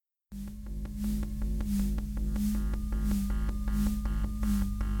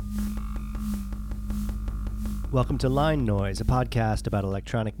Welcome to Line Noise, a podcast about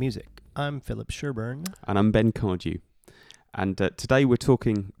electronic music. I'm Philip Sherburne. And I'm Ben Cardew. And today we're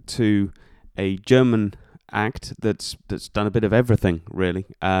talking to a German act that's done a bit of everything, really.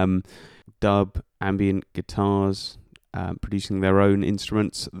 Dub, ambient guitars, producing their own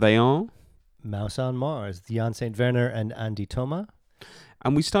instruments. They are Mouse on Mars, Jan St. Werner and Andy Thoma.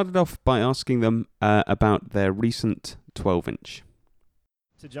 And we started off by asking them about their recent 12-inch.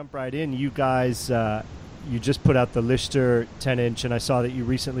 To jump right in, you guys, you just put out the Lichter 10-inch, and I saw that you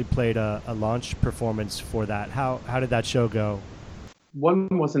recently played a launch performance for that. How did that show go? One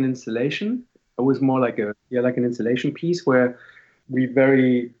was an installation. It was more like an installation piece where we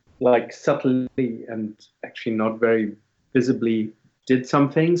very subtly and actually not very visibly did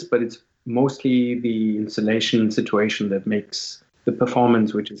some things, but it's mostly the installation situation that makes the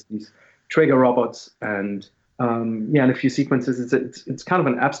performance, which is these Traeger robots and a few sequences. It's kind of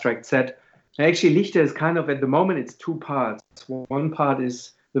an abstract set. Actually, Lichter is kind of, at the moment, it's two parts. One part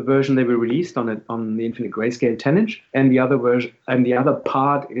is the version that we released on the Infinite Grayscale 10-inch, and the other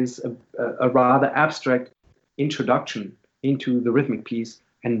part is a rather abstract introduction into the rhythmic piece,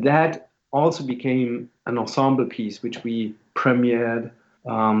 and that also became an ensemble piece, which we premiered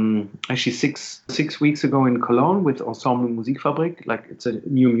actually six weeks ago in Cologne with Ensemble Musikfabrik. It's a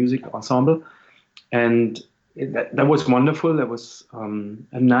new music ensemble, and that was wonderful. There was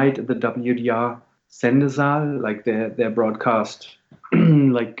a night at the WDR Sendesaal, their broadcast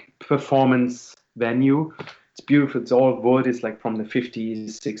performance venue. It's beautiful. It's all wood. It's from the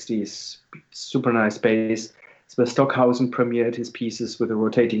 50s, 60s. Super nice space. It's where Stockhausen premiered his pieces with the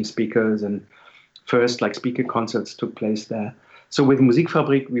rotating speakers, and first speaker concerts took place there. So with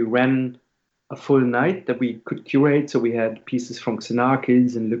Musikfabrik, we ran a full night that we could curate. So we had pieces from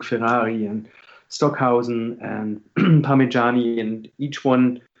Xenakis and Luc Ferrari and Stockhausen and Parmigiani, and each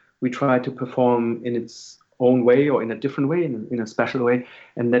one we tried to perform in its own way or in a different way, in a special way,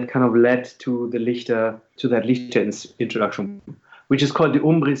 and that kind of led to that Lichter introduction, which is called the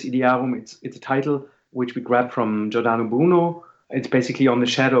Umbris Idearum. It's a title which we grabbed from Giordano Bruno. It's basically on the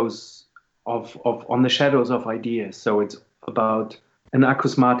shadows of ideas. So it's about an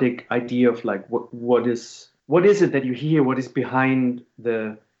acousmatic idea of what is it that you hear, what is behind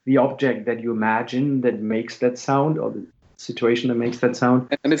the object that you imagine that makes that sound, or the situation that makes that sound.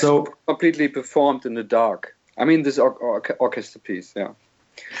 And it's completely performed in the dark. I mean, this orchestra piece, yeah.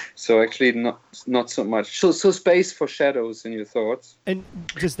 So actually not so much. So space for shadows in your thoughts. And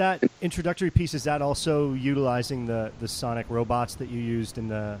does that introductory piece, is that also utilizing the sonic robots that you used in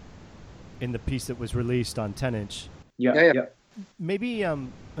the piece that was released on 10-inch? Yeah. Maybe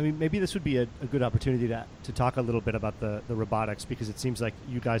maybe this would be a good opportunity to talk a little bit about the robotics, because it seems like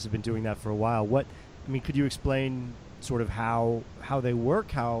you guys have been doing that for a while. Could you explain sort of how they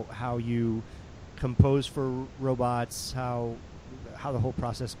work, how you compose for robots, how the whole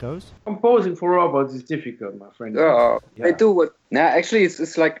process goes? Composing for robots is difficult, my friend. They do what? Nah, actually,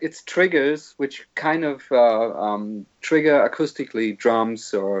 it's triggers which kind of trigger acoustically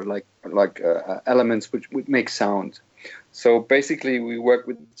drums or elements which would make sound. So basically, we work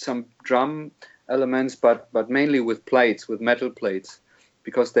with some drum elements, but mainly with metal plates,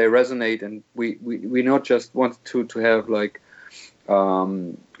 because they resonate, and we not just want to have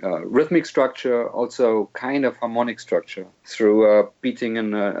rhythmic structure, also kind of harmonic structure through beating a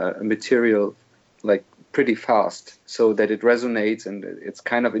material pretty fast, so that it resonates and it's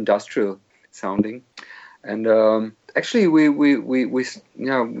kind of industrial sounding. And actually,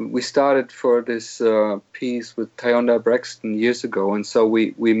 we started for this piece with Tyonda Braxton years ago, and so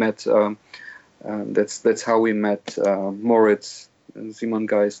we met. That's how we met Moritz and Simon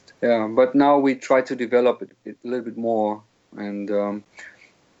Geist. Yeah, but now we try to develop it a little bit more, and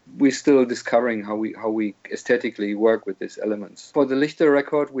we're still discovering how we aesthetically work with these elements. For the Lichter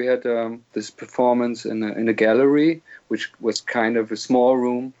record, we had this performance in a gallery, which was kind of a small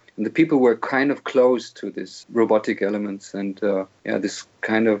room. And the people were kind of close to these robotic elements, and this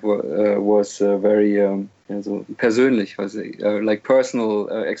kind of was very persönlich, personal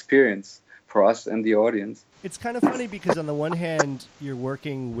experience for us and the audience. It's kind of funny because on the one hand, you're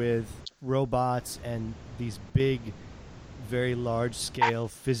working with robots and these big, very large-scale,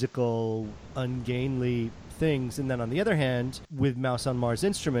 physical, ungainly things, and then on the other hand, with Mouse on Mars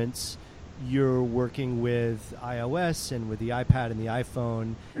instruments, you're working with iOS and with the iPad and the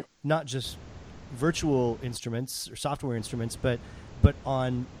iPhone, not just virtual instruments or software instruments, but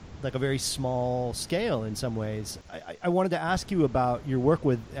on a very small scale in some ways. I wanted to ask you about your work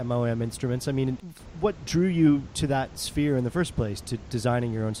with MOM instruments. I mean, what drew you to that sphere in the first place, to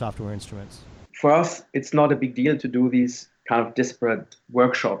designing your own software instruments? For us, it's not a big deal to do these kind of disparate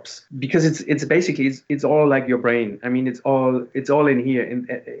workshops, because it's basically it's all like your brain. I mean, it's all in here, and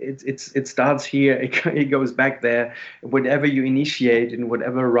it starts here, it goes back there. Whatever you initiate and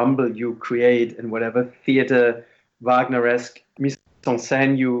whatever rumble you create and whatever theater Wagner-esque mise en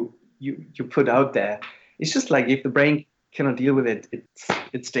scène you put out there, it's just like if the brain cannot deal with it,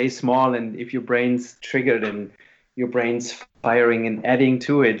 it stays small, and if your brain's triggered and your brain's firing and adding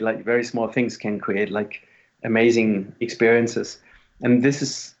to it, like very small things can create like amazing experiences. And this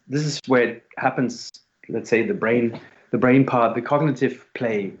is where it happens. Let's say the brain part, the cognitive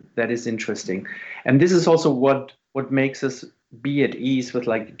play, that is interesting. And this is also what makes us be at ease with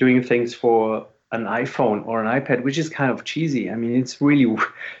like doing things for an iPhone or an iPad, which is kind of cheesy. I mean,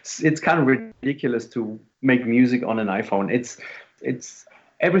 it's kind of ridiculous to make music on an iPhone. It's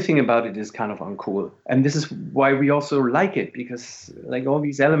everything about it is kind of uncool. And this is why we also like it, because like all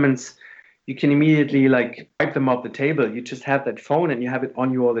these elements, you can immediately like wipe them off the table. You just have that phone and you have it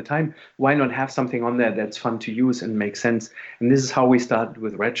on you all the time. Why not have something on there that's fun to use and makes sense? And this is how we started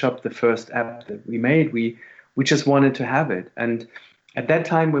with RedShop, the first app that we made. We just wanted to have it. And at that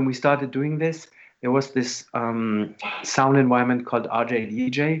time when we started doing this, there was this sound environment called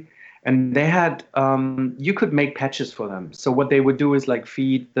RJDJ. And they had, you could make patches for them. So what they would do is like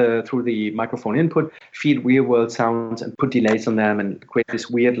feed through the microphone input, feed real world sounds and put delays on them and create this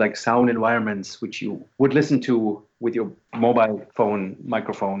weird like sound environments, which you would listen to with your mobile phone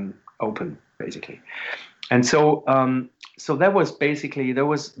microphone open, basically. And so, so that was basically, that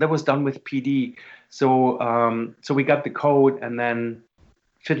was done with PD. So, so we got the code and then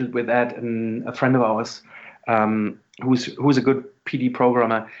fiddled with that. And a friend of ours, who's a good PD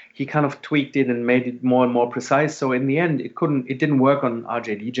programmer, he kind of tweaked it and made it more and more precise. So in the end, it didn't work on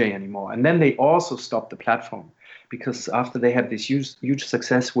RJDJ anymore. And then they also stopped the platform, because after they had this huge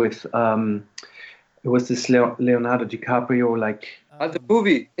success with it was this Leonardo DiCaprio the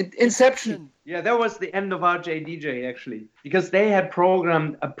movie Inception. Yeah, that was the end of RJDJ actually, because they had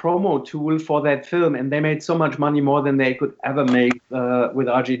programmed a promo tool for that film, and they made so much money, more than they could ever make with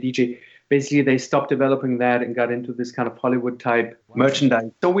RJDJ. Basically, they stopped developing that and got into this kind of Hollywood type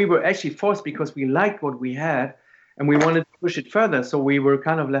merchandise. So we were actually forced, because we liked what we had and we wanted to push it further. So we were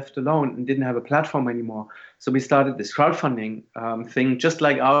kind of left alone and didn't have a platform anymore. So we started this crowdfunding thing, just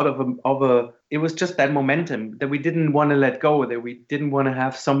like out of a, it was just that momentum that we didn't want to let go, that we didn't want to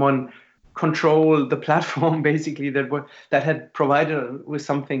have someone control the platform, basically, that had provided us with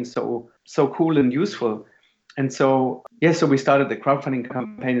something so cool and useful. And so, yeah, so we started the crowdfunding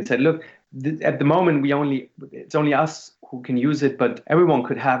campaign and said, look, at the moment, it's only us who can use it, but everyone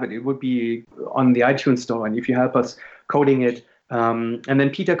could have it. It would be on the iTunes store. And if you help us coding it, and then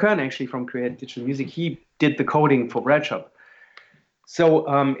Peter Kern, actually from Create Digital Music, he did the coding for RedShop. So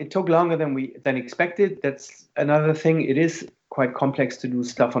it took longer than expected. That's another thing. It is quite complex to do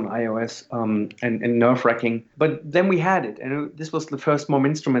stuff on iOS and nerve-wracking. But then we had it, and this was the first Mom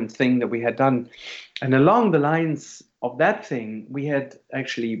Instrument thing that we had done. And along the lines of that thing, we had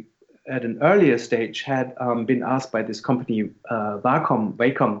actually, at an earlier stage, had been asked by this company,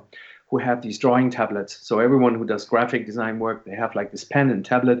 Wacom, who have these drawing tablets. So everyone who does graphic design work, they have like this pen and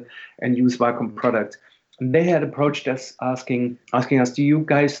tablet and use Wacom product. And they had approached us asking us, do you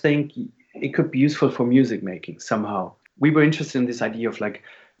guys think it could be useful for music making somehow? We were interested in this idea of like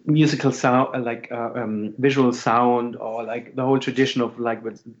musical sound, like visual sound, or like the whole tradition of like,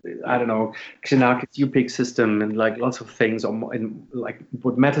 I don't know, Xenakis UPIC system and like lots of things, or like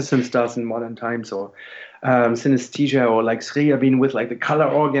what Mattheson's does in modern times, or synesthesia, or like Scriabin with like the color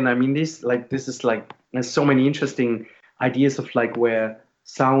organ. I mean, this is like, there's so many interesting ideas of like where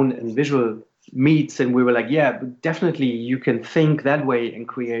sound and visual meets, and we were like, yeah, definitely you can think that way and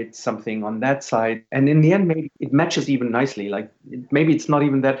create something on that side. And in the end, maybe it matches even nicely. Like maybe it's not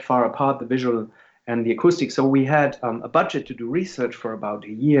even that far apart, the visual and the acoustic. So we had a budget to do research for about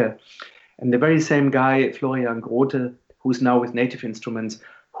a year. And the very same guy, Florian Grote, who's now with Native Instruments,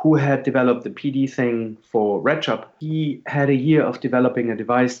 who had developed the PD thing for RedShop, he had a year of developing a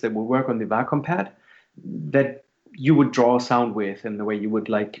device that would work on the Wacom pad that you would draw sound with, and the way you would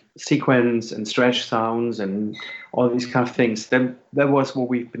like sequence and stretch sounds and all these kind of things. That was what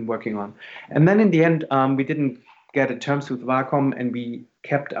we've been working on. And then in the end, we didn't get a terms with Wacom, and we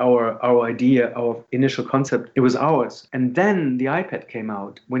kept our idea, our initial concept. It was ours. And then the iPad came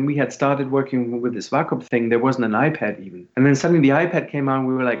out. When we had started working with this Wacom thing, there wasn't an iPad even. And then suddenly the iPad came out, and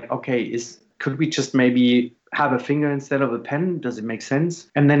we were like, okay, could we just maybe have a finger instead of a pen? Does it make sense?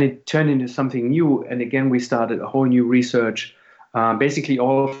 And then it turned into something new. And again, we started a whole new research, basically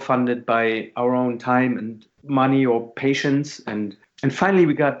all funded by our own time and money or patience. And And finally,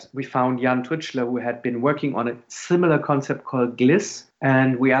 we found Jan Tritschler, who had been working on a similar concept called Gliss.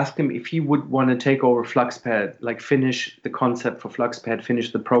 And we asked him if he would want to take over Fluxpad, like finish the concept for Fluxpad,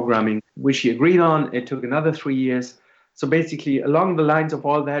 finish the programming, which he agreed on. It took another 3 years. So basically, along the lines of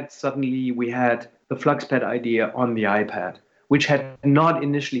all that, suddenly we had the Fluxpad idea on the iPad, which had not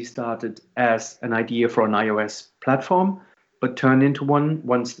initially started as an idea for an iOS platform, but turned into one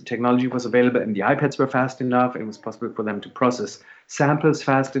once the technology was available and the iPads were fast enough. It was possible for them to process samples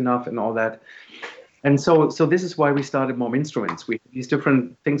fast enough and all that. And so this is why we started Mom Instruments. We have these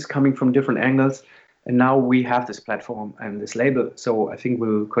different things coming from different angles, and now we have this platform and this label. So I think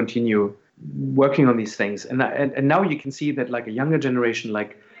we'll continue working on these things. And now you can see that like a younger generation,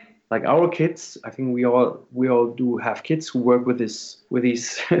 like our kids, I think we all do have kids who work with these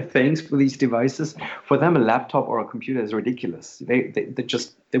things, with these devices. For them, a laptop or a computer is ridiculous.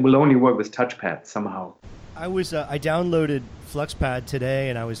 They will only work with touchpad somehow. I downloaded Fluxpad today,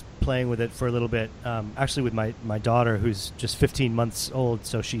 and I was playing with it for a little bit, actually with my daughter, who's just 15 months old,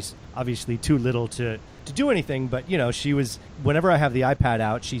 so she's obviously too little to do anything, but, whenever I have the iPad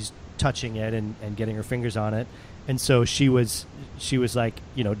out, she's touching it and getting her fingers on it, and so she was like,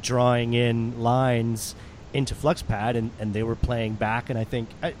 drawing in lines into Fluxpad, and they were playing back, and I think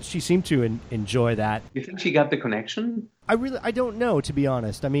she seemed to enjoy that. You think she got the connection? I don't know, to be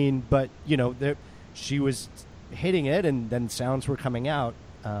honest. I mean, but, she was hitting it, and then sounds were coming out.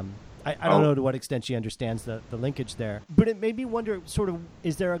 I don't know to what extent she understands the linkage there. But it made me wonder, sort of,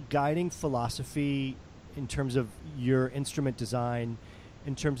 is there a guiding philosophy in terms of your instrument design,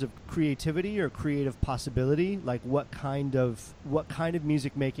 in terms of creativity or creative possibility? Like what kind of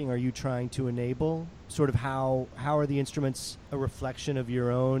music making are you trying to enable? Sort of how are the instruments a reflection of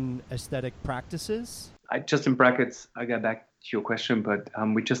your own aesthetic practices? Just in brackets, I got back to your question, but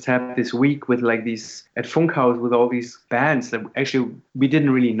we just had this week with like these at Funkhaus with all these bands that actually we didn't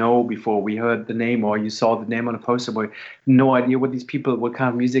really know before we heard the name or you saw the name on a poster, but no idea what kind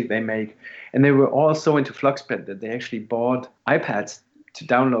of music they make. And they were all so into Fluxpad that they actually bought iPads to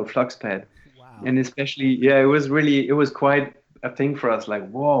download Fluxpad. Wow. And especially, it was quite a thing for us, like,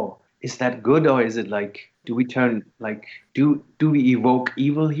 whoa, is that good? Or is it like, do we turn, like, do we evoke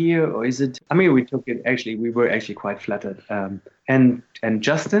evil here? Or is it, we took it, actually, we were actually quite flattered. And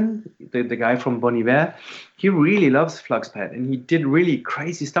Justin, the guy from Bon Iver, he really loves Fluxpad, and he did really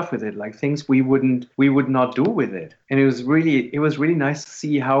crazy stuff with it, like things we would not do with it. And it was really nice to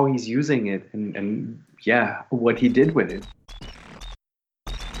see how he's using it and what he did with it.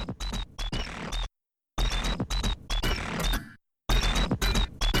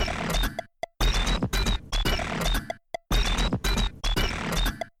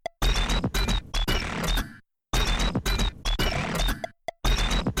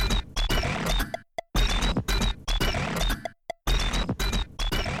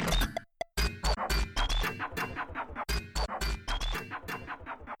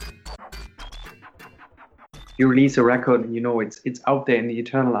 You release a record and it's out there in the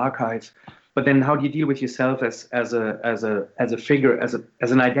eternal archive, but then how do you deal with yourself as a figure, as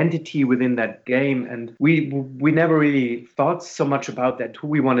an identity within that game? And we never really thought so much about that, who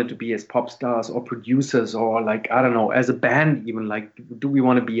we wanted to be as pop stars or producers, or like, I don't know, as a band even, like, do we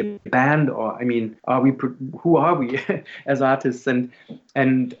want to be a band, or who are we as artists?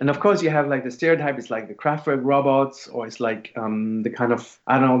 And of course you have like the stereotype, it's like the Kraftwerk robots, or it's like the kind of,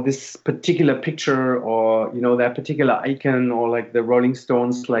 I don't know, this particular picture, or that particular icon, or like the Rolling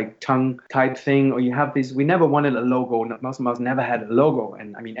Stones like tongue type thing, or you have this. We never wanted a logo. Mouse and Mouse never had a logo,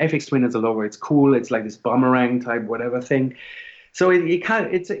 and Aphex Twin is a logo. It's cool. It's like this boomerang type whatever thing. So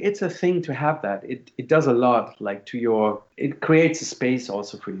it's a thing to have that. It does a lot, like it creates a space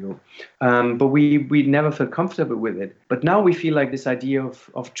also for you. But we never felt comfortable with it. But now we feel like this idea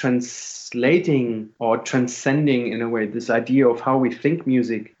of translating or transcending, in a way, this idea of how we think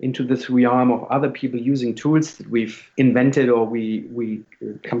music into this realm of other people using tools that we've invented, or we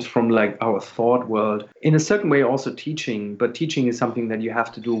comes from like our thought world. In a certain way also teaching, but teaching is something that you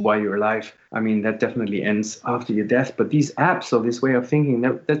have to do while you're alive. That definitely ends after your death. But these apps, or this way of thinking,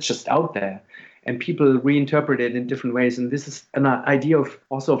 that's just out there. And people reinterpret it in different ways. And this is an idea of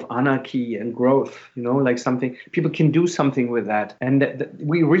anarchy and growth, like something, people can do something with that. And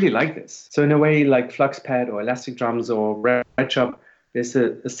we really like this. So in a way, like Fluxpad or Elastic Drums or RedShop, there's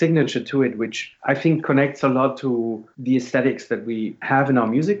a signature to it, which I think connects a lot to the aesthetics that we have in our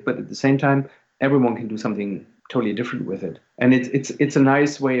music. But at the same time, everyone can do something totally different with it. And it's a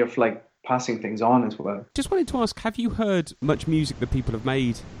nice way of like passing things on as well. Just wanted to ask, have you heard much music that people have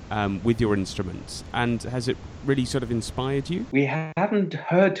made with your instruments, and has it really sort of inspired you? We haven't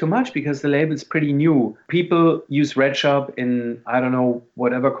heard too much because the label's pretty new. People use RedSharp in, I don't know,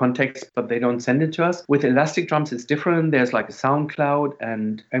 whatever context, but they don't send it to us. With Elastic Drums, it's different. There's like a SoundCloud,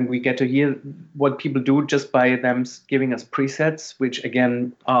 and we get to hear what people do just by them giving us presets, which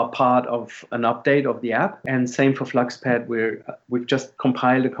again are part of an update of the app. And same for Fluxpad, we've just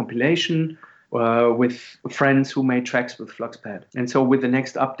compiled a compilation with friends who made tracks with Fluxpad. And so with the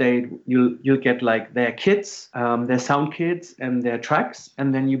next update, you'll get like their kits, their sound kits and their tracks.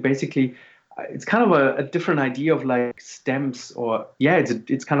 And then you basically, it's kind of a different idea of like stems, or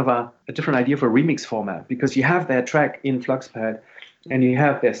it's kind of a different idea for remix format, because you have their track in Fluxpad and you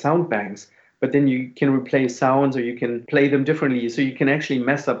have their sound banks, but then you can replace sounds or you can play them differently. So you can actually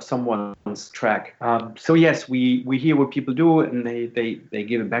mess up someone's track. So yes, we hear what people do and they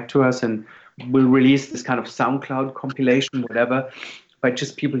give it back to us, and we'll release this kind of SoundCloud compilation, whatever, by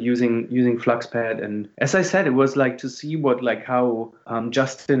just people using Fluxpad. And as I said, it was like to see how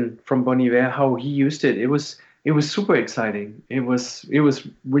Justin from Bon Iver, how he used it. It was super exciting. It was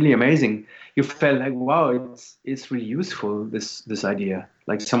really amazing. You felt like, wow, it's really useful, this idea.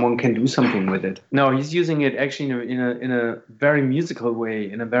 Like someone can do something with it. No, he's using it actually in a very musical way,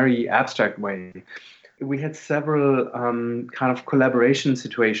 in a very abstract way. We had several kind of collaboration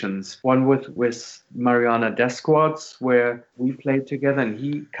situations. One with Mariana Desquartz, where we played together and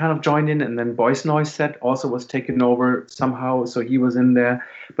he kind of joined in, and then Boys Noise set also was taken over somehow, so he was in there.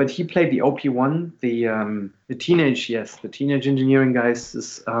 But he played the OP1, the Teenage Engineering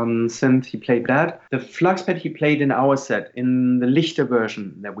guys' synth. He played that. The Fluxpad he played in our set, in the Lichter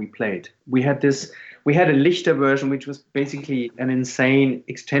version that we played. We had a Lichter version, which was basically an insane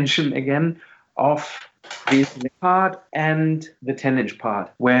extension again of the part and the 10-inch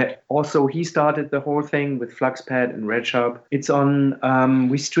part, where also he started the whole thing with Fluxpad and RedSharp. It's on,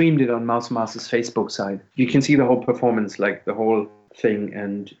 we streamed it on Mouse Master's Facebook site. You can see the whole performance, like the whole thing,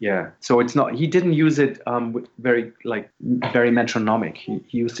 and yeah. So it's not, he didn't use it very metronomic. He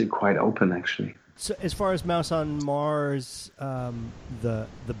used it quite open, actually. So as far as Mouse on Mars, the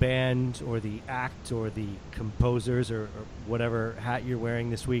band or the act or the composers or whatever hat you're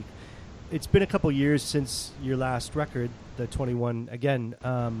wearing this week, it's been a couple years since your last record, the 21 again.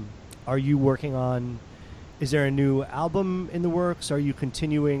 Are you working on, is there a new album in the works? Are you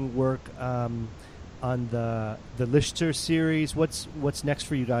continuing work on the Lichter series? What's next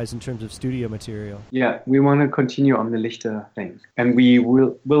for you guys in terms of studio material? Yeah, we want to continue on the Lichter thing. And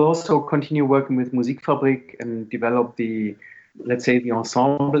we'll also continue working with Musikfabrik and develop the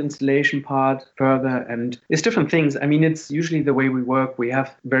ensemble installation part further. And it's different things. I mean, it's usually the way we work. We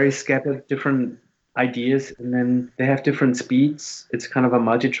have very scattered different ideas, and then they have different speeds. It's kind of a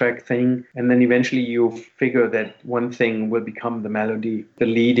multi-track thing. And then eventually you figure that one thing will become the melody, the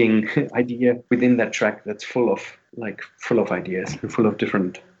leading idea within that track that's full of ideas and full of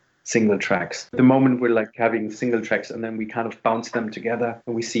different single tracks. At the moment we're like having single tracks, and then we kind of bounce them together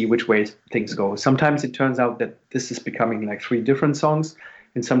and we see which way things go. Sometimes it turns out that this is becoming like 3 different songs,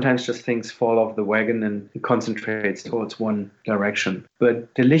 and sometimes just things fall off the wagon and it concentrates towards one direction.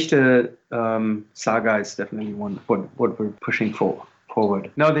 But the Lichter saga is definitely what we're pushing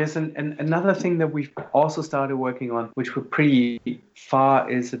forward. Now there's another thing that we've also started working on, which we're pretty far,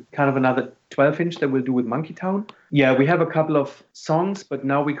 is kind of another 12-inch that we'll do with Monkey Town. Yeah, we have a couple of songs, but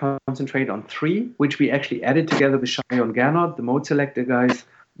now we concentrate on 3, which we actually added together with Shai and Gernot, the Mode Selector guys.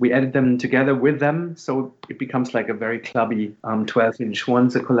 We added them together with them, so it becomes like a very clubby 12-inch.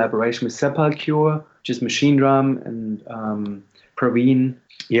 One's a collaboration with Sepulcure, which is Machine Drum, and Praveen.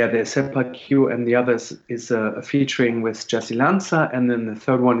 Yeah, there's Sepulcure, and the other is a featuring with Jesse Lanza, and then the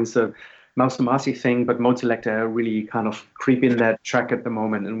third one is a Mouse Tomasi thing, but Mode Selector really kind of creep in that track at the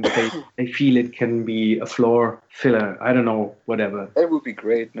moment, and they feel it can be a floor filler. I don't know, whatever. That would be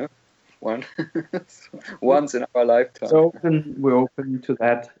great, no? Once in our lifetime. So we're open to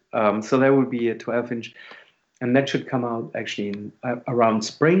that. So that would be a 12-inch. And that should come out actually in around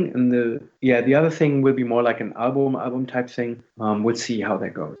spring. And the other thing will be more like an album type thing. We'll see how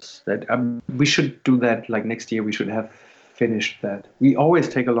that goes. That we should do that like next year. We should have finished that. We always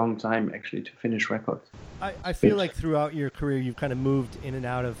take a long time actually to finish records. I feel like throughout your career you've kind of moved in and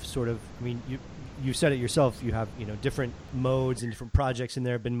out of sort of. I mean, you said it yourself. You have different modes and different projects, and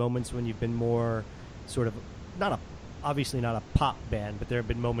there have been moments when you've been more sort of obviously not a pop band, but there have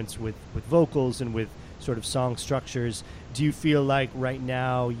been moments with vocals and with sort of song structures. Do you feel like right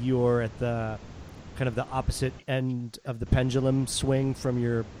now you're at the kind of the opposite end of the pendulum swing from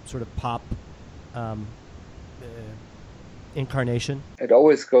your sort of pop incarnation? It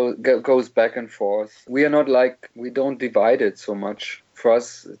always goes back and forth. We are not like, we don't divide it so much. For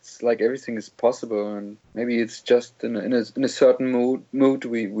us, it's like everything is possible, and maybe it's just in a certain mood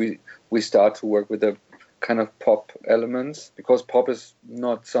we start to work with a kind of pop elements, because pop is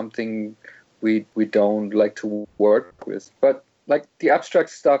not something we don't like to work with. But like the abstract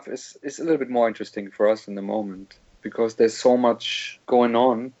stuff is a little bit more interesting for us in the moment, because there's so much going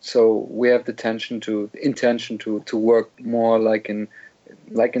on. So we have the intention to work more like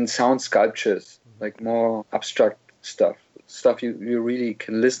in sound sculptures, like more abstract stuff you really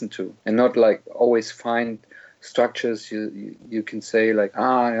can listen to, and not like always find structures you can say like,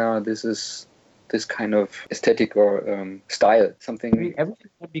 yeah, this is this kind of aesthetic or style, something. I mean,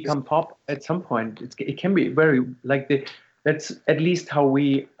 everything can become pop at some point. It can be very like that's at least how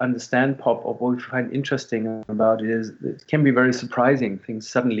we understand pop, or what we find interesting about it is it can be very surprising. Things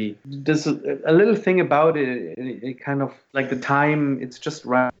suddenly, there's a little thing about it, it kind of like the time, it's just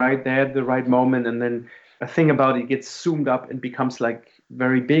right there at the right moment, and then a thing about it gets zoomed up and becomes like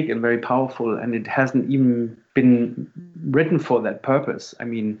very big and very powerful, and it hasn't even been written for that purpose. I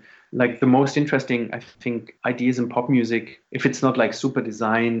mean, like the most interesting, I think, ideas in pop music, if it's not like super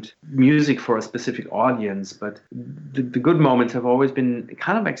designed music for a specific audience, but the good moments have always been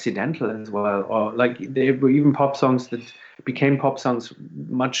kind of accidental as well, or like there were even pop songs that became pop songs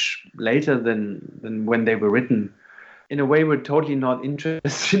much later than when they were written. In a way, we're totally not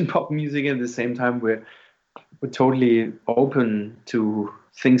interested in pop music. At the same time, we're totally open to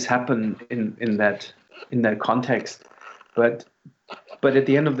things happen in that context. But at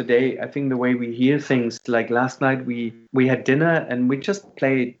the end of the day, I think the way we hear things, like last night we had dinner and we just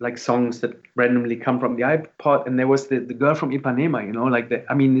played like songs that randomly come from the iPod, and there was the girl from Ipanema, you know, like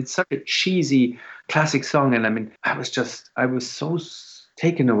I mean, it's such a cheesy classic song, and I mean, I was so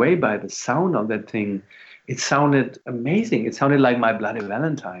taken away by the sound of that thing. It sounded amazing. It sounded like My Bloody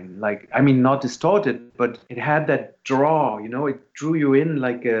Valentine. Like, I mean, not distorted, but it had that draw, you know, it drew you in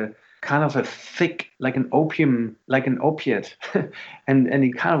like a kind of a thick, like an opiate. and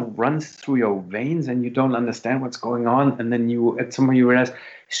it kind of runs through your veins and you don't understand what's going on. And then at some point you realize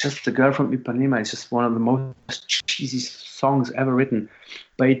it's just the girl from Ipanema. It's just one of the most cheesy songs ever written.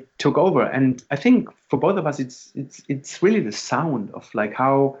 But it took over. And I think for both of us, it's really the sound of like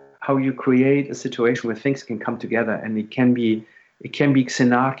how you create a situation where things can come together, and it can be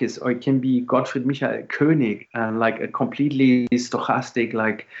Xenakis, or it can be Gottfried Michael König, and like a completely stochastic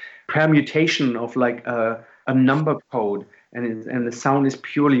like permutation of like a number code, and the sound is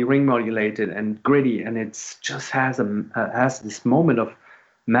purely ring modulated and gritty, and it's just has this moment of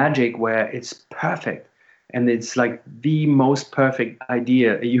magic where it's perfect, and it's like the most perfect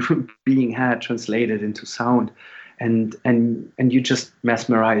idea a human being had translated into sound. And you just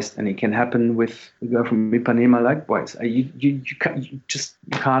mesmerized, and it can happen with the girl from Ipanema likewise. You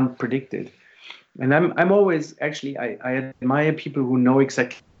can't predict it. And I'm always actually I admire people who know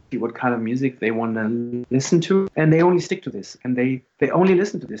exactly what kind of music they want to listen to, and they only stick to this, and they only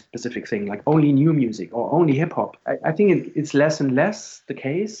listen to this specific thing, like only new music or only hip hop. I think it's less and less the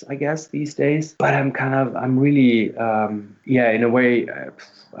case, I guess, these days. But I'm really in a way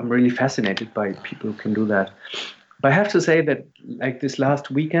I'm really fascinated by people who can do that. But I have to say that like this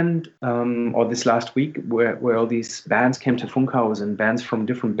last weekend or this last week where all these bands came to Funkhaus, and bands from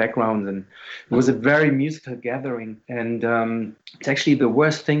different backgrounds, and it was a very musical gathering. And it's actually the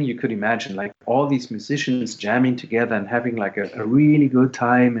worst thing you could imagine, like all these musicians jamming together and having like a really good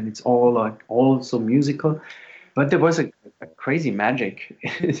time, and it's all like also musical. But there was a crazy magic.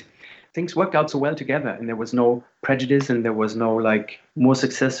 Things worked out so well together, and there was no prejudice, and there was no like more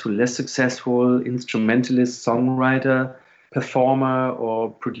successful, less successful instrumentalist, songwriter, performer, or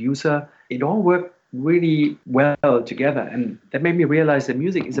producer. It all worked really well together, and that made me realize that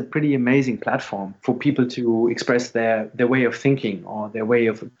music is a pretty amazing platform for people to express their way of thinking or their way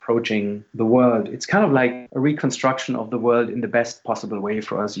of approaching the world. It's kind of like a reconstruction of the world in the best possible way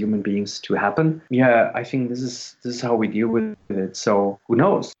for us human beings to happen. Yeah, I think this is how we deal with it. So who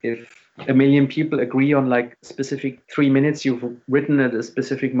knows if a million people agree on like specific 3 minutes you've written at a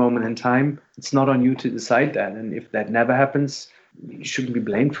specific moment in time, it's not on you to decide that. And if that never happens, you shouldn't be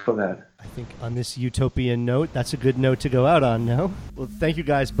blamed for that. I think on this utopian note, that's a good note to go out on, no? Well, thank you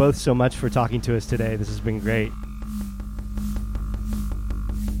guys both so much for talking to us today. This has been great.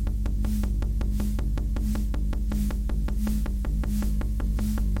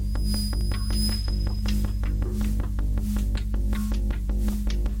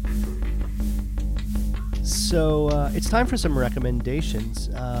 So it's time for some recommendations.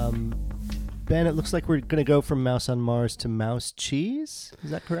 Ben, it looks like we're going to go from Mouse on Mars to Mouse Cheese.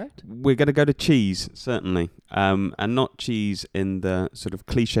 Is that correct? We're going to go to cheese, certainly, and not cheese in the sort of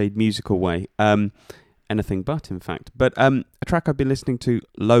cliched musical way. Anything but, in fact. But a track I've been listening to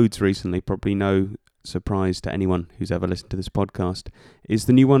loads recently, probably no surprise to anyone who's ever listened to this podcast, is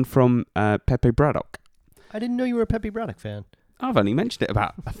the new one from Pepe Braddock. I didn't know you were a Pepe Braddock fan. I've only mentioned it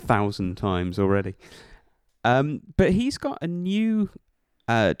about 1,000 times already. But he's got a new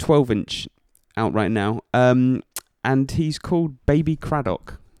 12-inch out right now, and he's called Baby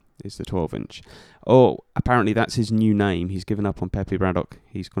Craddock, is the 12-inch. Or apparently that's his new name. He's given up on Pepe Braddock.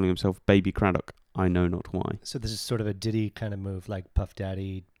 He's calling himself Baby Craddock. I know not why. So this is sort of a Diddy kind of move, like Puff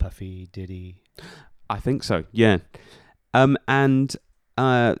Daddy, Puffy, Diddy. I think so, yeah. And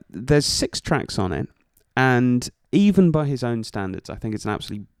there's 6 tracks on it, and even by his own standards, I think it's an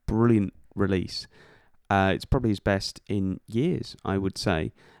absolutely brilliant release. It's probably his best in years, I would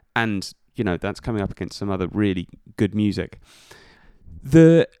say. And, you know, that's coming up against some other really good music.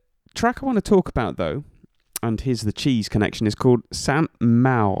 The track I want to talk about, though, and here's the cheese connection, is called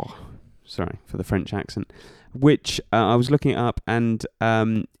Saint-Maur. Sorry for the French accent. Which I was looking it up, and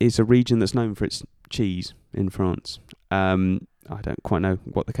is a region that's known for its cheese in France. I don't quite know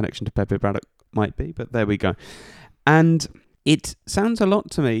what the connection to Pepe Braddock might be, but there we go. And it sounds a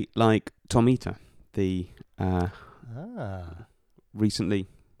lot to me like Tomita, the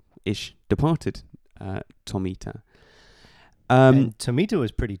recently-ish departed Tomita. And Tomita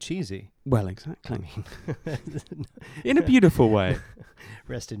was pretty cheesy. Well, exactly. In a beautiful way.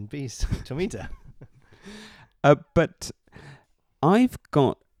 Rest in peace, Tomita. But I've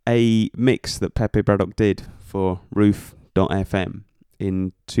got a mix that Pepe Braddock did for Roof.fm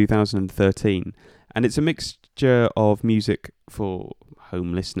in 2013, and it's a mixture of music for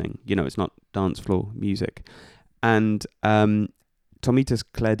home listening. You know, it's not dance floor music. And Tomita's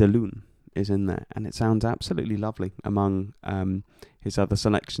Clair de Lune is in there, and it sounds absolutely lovely among his other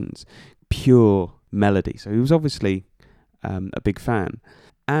selections. Pure melody. So he was obviously a big fan.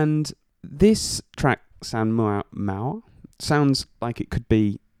 And this track, Saint-Maur, sounds like it could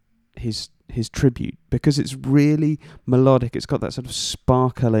be his tribute, because it's really melodic. It's got that sort of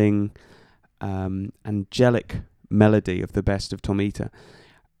sparkling, angelic melody of the best of Tomita,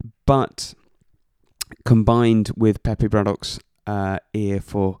 but combined with Pepe Braddock's ear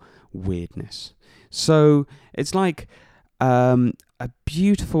for weirdness. So it's like a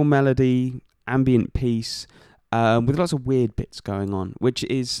beautiful melody, ambient piece, with lots of weird bits going on, which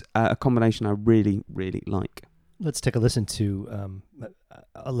is a combination I really, really like. Let's take a listen to,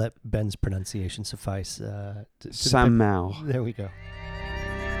 I'll let Ben's pronunciation suffice. Saint-Maur. There we go.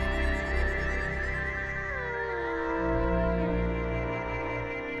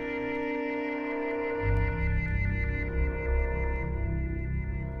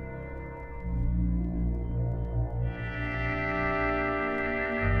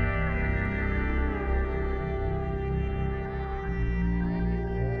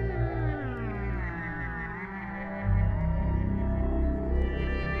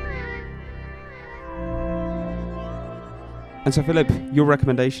 And so, Philip, your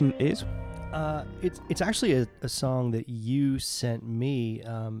recommendation is? It's actually a song that you sent me.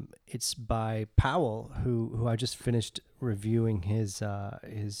 It's by Powell, who I just finished reviewing his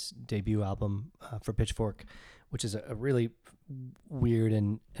debut album for Pitchfork, which is a really weird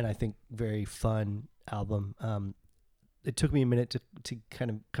and I think very fun album. It took me a minute to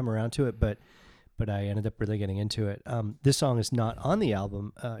kind of come around to it, but I ended up really getting into it. This song is not on the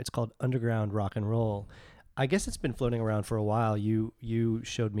album. It's called Underground Rock and Roll. I guess it's been floating around for a while. You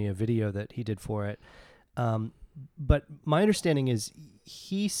showed me a video that he did for it. But my understanding is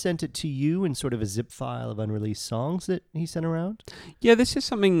he sent it to you in sort of a zip file of unreleased songs that he sent around? Yeah, this is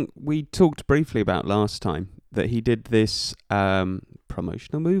something we talked briefly about last time, that he did this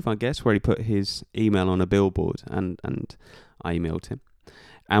promotional move, I guess, where he put his email on a billboard, and I emailed him.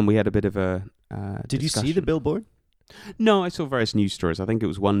 And we had a bit of a Did discussion. you see the billboard? No, I saw various news stories. I think it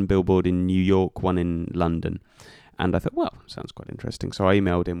was one billboard in New York, one in London. And I thought, well, sounds quite interesting. So I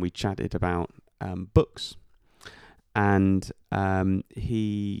emailed him. We chatted about books. And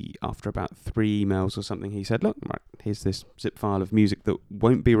he, after about 3 emails or something, he said, look, right, here's this zip file of music that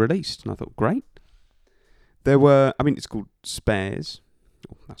won't be released. And I thought, great. There were, I mean, it's called Spares.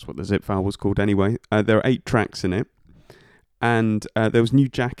 That's what the zip file was called anyway. There are 8 tracks in it. And there was New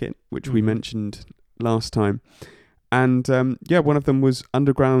Jacket, which we mentioned last time. And one of them was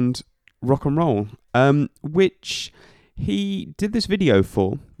Underground Rock and Roll, which he did this video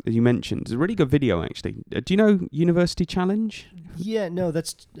for, as you mentioned. It's a really good video, actually. Do you know University Challenge? Yeah, no,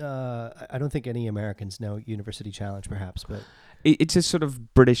 that's. I don't think any Americans know University Challenge, perhaps, but It's a sort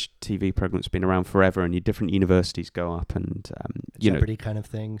of British TV program that's been around forever, and different universities go up and Jeopardy kind of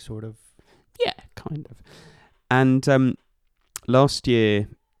thing, sort of. Yeah, kind of. And last year,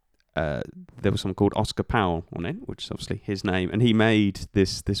 there was someone called Oscar Powell on it, which is obviously his name, and he made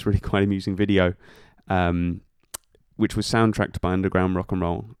this really quite amusing video, which was soundtracked by underground rock and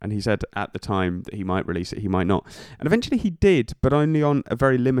roll. And he said at the time that he might release it, he might not, and eventually he did, but only on a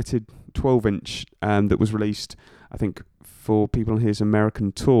very limited 12-inch that was released, I think, for people on his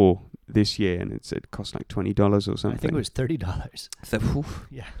American tour this year, and it cost like $20 or something. I think it was $30.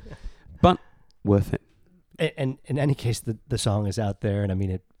 Yeah, but worth it. And in any case, the song is out there, and I mean,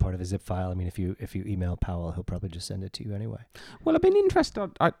 it's part of a zip file. I mean, if you email Powell, he'll probably just send it to you anyway. Well, I've been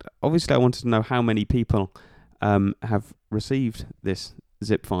interested. I wanted to know how many people have received this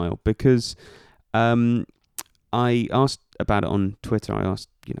zip file, because I asked about it on Twitter. I asked,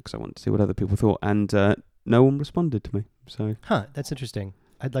 because I wanted to see what other people thought, and no one responded to me. So, that's interesting.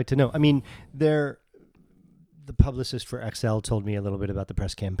 I'd like to know. I mean, the publicist for XL told me a little bit about the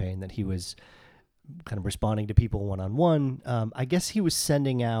press campaign, that he was kind of responding to people one-on-one. I guess he was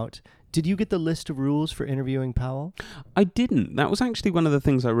sending out... Did you get the list of rules for interviewing Powell? I didn't. That was actually one of the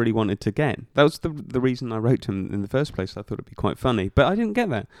things I really wanted to get. That was the reason I wrote to him in the first place. I thought it'd be quite funny. But I didn't get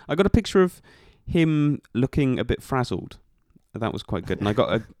that. I got a picture of him looking a bit frazzled. That was quite good. And I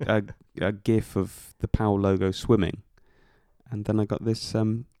got a GIF of the Powell logo swimming. And then I got this...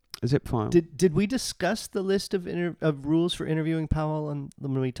 a zip file. Did we discuss the list of rules for interviewing Powell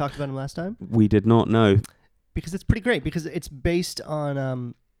when we talked about him last time? We did not know. Because it's pretty great, because it's based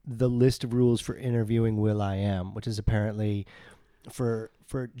on the list of rules for interviewing will.i.am, which is apparently for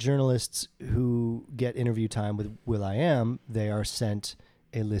journalists who get interview time with will.i.am, they are sent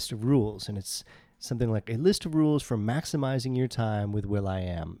a list of rules, and it's something like a list of rules for maximizing your time with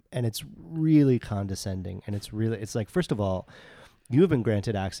will.i.am, and it's really condescending, and it's like, first of all, you have been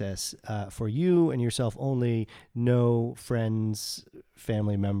granted access for you and yourself only, no friends,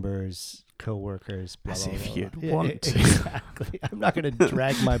 family members, co-workers, blah, As blah, if blah, you'd blah. want to. Exactly. I'm not going to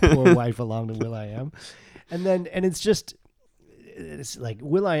drag my poor wife along to will.i.am. And it's like,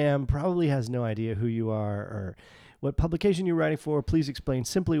 will.i.am probably has no idea who you are or what publication you're writing for. Please explain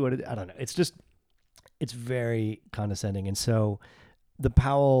simply what it... I don't know. It's very condescending. And so the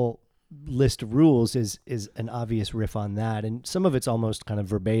Powell list of rules is an obvious riff on that, and some of it's almost kind of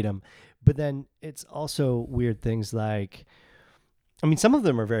verbatim, but then it's also weird things like, I mean, some of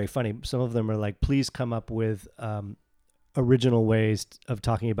them are very funny. Some of them are like, please come up with original ways of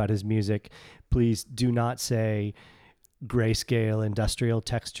talking about his music. Please do not say grayscale, industrial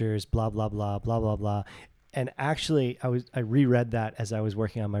textures, blah blah blah blah blah blah. And actually, I reread that as I was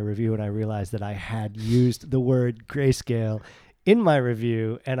working on my review, and I realized that I had used the word grayscale in my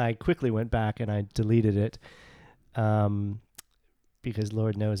review, and I quickly went back and I deleted it, because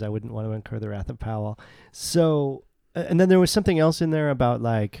Lord knows I wouldn't want to incur the wrath of Powell. So, and then there was something else in there about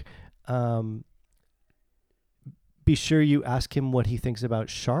like, be sure you ask him what he thinks about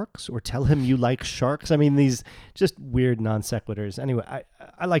sharks, or tell him you like sharks. I mean, these just weird non sequiturs. Anyway,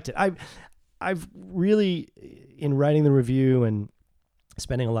 I liked it. I've really, in writing the review and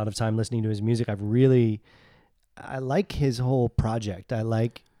spending a lot of time listening to his music, I like his whole project. I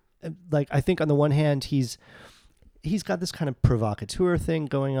think on the one hand, he's got this kind of provocateur thing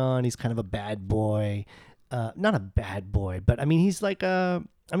going on. He's kind of a bad boy, not a bad boy, but I mean, he's like the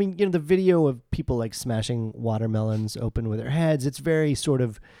video of people like smashing watermelons open with their heads. It's very sort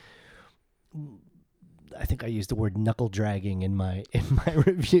of, I think I used the word knuckle dragging in my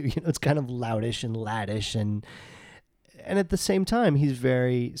review. It's kind of loudish and laddish, and at the same time, he's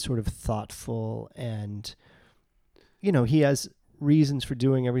very sort of thoughtful, and he has reasons for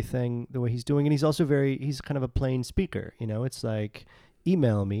doing everything the way he's doing. And he's also he's kind of a plain speaker. It's like,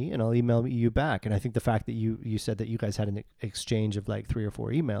 email me and I'll email you back. And I think the fact that you said that you guys had an exchange of like 3 or 4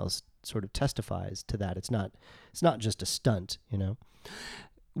 emails sort of testifies to that. It's not just a stunt,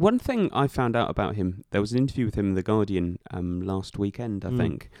 One thing I found out about him, there was an interview with him in The Guardian last weekend, I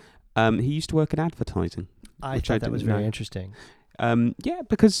think. He used to work in advertising. I thought that was very interesting. Yeah,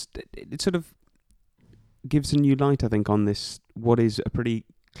 because it sort of gives a new light, I think, on what is a pretty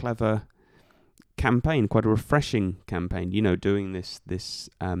clever campaign, quite a refreshing campaign, doing this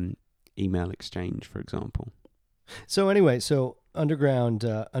email exchange, for example. So anyway, underground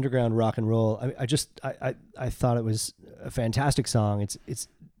rock and roll, I thought it was a fantastic song.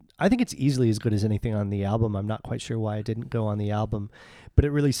 I think it's easily as good as anything on the album. I'm not quite sure why it didn't go on the album, but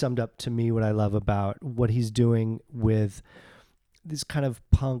it really summed up to me what I love about what he's doing with this kind of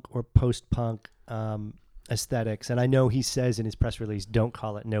punk or post-punk aesthetics. And I know he says in his press release, "Don't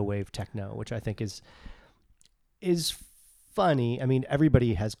call it no wave techno," which I think is funny. I mean,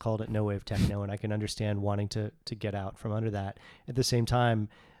 everybody has called it no wave techno, and I can understand wanting to get out from under that. At the same time,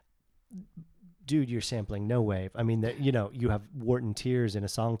 dude, you're sampling no wave. I mean, you have Wharton Tears in a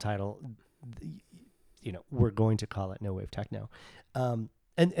song title. We're going to call it no wave techno. And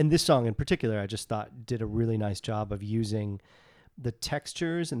this song in particular, I just thought did a really nice job of using the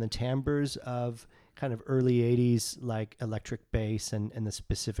textures and the timbres of kind of early 80s like electric bass and the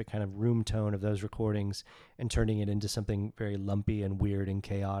specific kind of room tone of those recordings and turning it into something very lumpy and weird and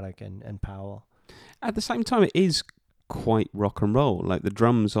chaotic and Powell. At the same time, it is quite rock and roll. Like the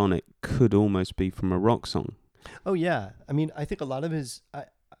drums on it could almost be from a rock song. Oh yeah. I mean, I think a lot of his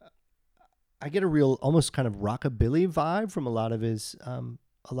I get a real almost kind of rockabilly vibe from a lot of his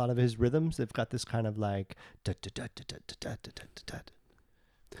rhythms. They've got this kind of like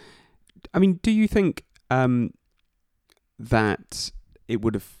I mean, do you think that it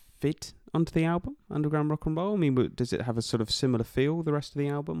would have fit onto the album, Underground Rock and Roll? I mean, does it have a sort of similar feel, the rest of the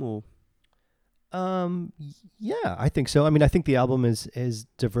album, or? Yeah, I think so. I mean, I think the album is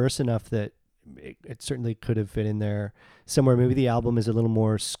diverse enough that it certainly could have fit in there somewhere. Maybe the album is a little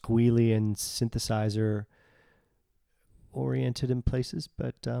more squealy and synthesizer oriented in places,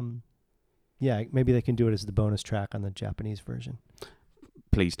 but yeah, maybe they can do it as the bonus track on the Japanese version.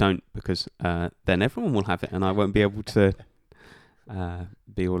 Please don't, because then everyone will have it and I won't be able to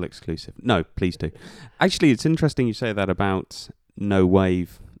be all exclusive. No, please do. Actually, it's interesting you say that about No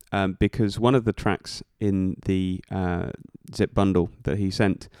Wave, because one of the tracks in the zip bundle that he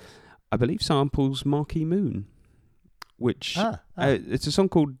sent, I believe, samples Marquee Moon, which it's a song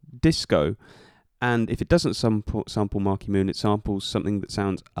called Disco. And if it doesn't sample Marquee Moon, it samples something that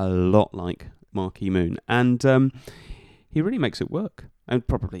sounds a lot like Marquee Moon. And he really makes it work. And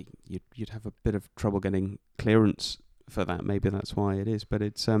probably you'd have a bit of trouble getting clearance for that. Maybe that's why it is. But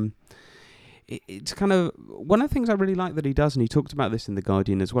it's kind of one of the things I really like that he does, and he talked about this in The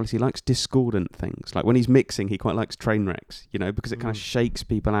Guardian as well, is he likes discordant things. Like when he's mixing, he quite likes train wrecks, because it kind of shakes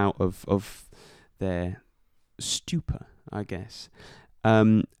people out of their stupor, I guess.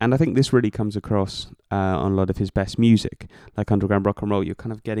 And I think this really comes across on a lot of his best music, like Underground Rock and Roll. You're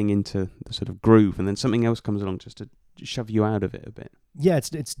kind of getting into the sort of groove, and then something else comes along just to shove you out of it a bit. Yeah, it's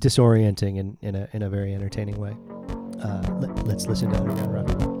disorienting in a very entertaining way. Let's listen to Underground Rock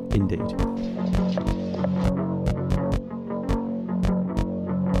and Roll. Indeed.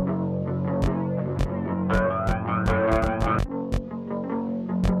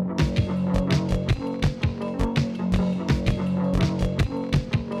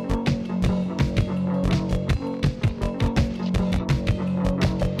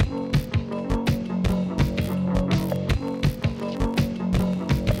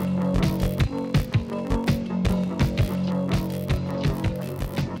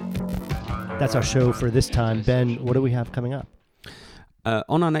 That's our show for this time. Ben, what do we have coming up?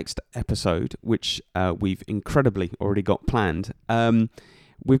 On our next episode, which we've incredibly already got planned,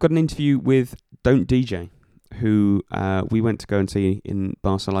 we've got an interview with Don't DJ, who we went to go and see in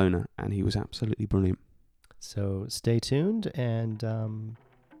Barcelona, and he was absolutely brilliant. So stay tuned and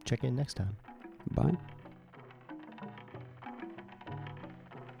check in next time. Bye.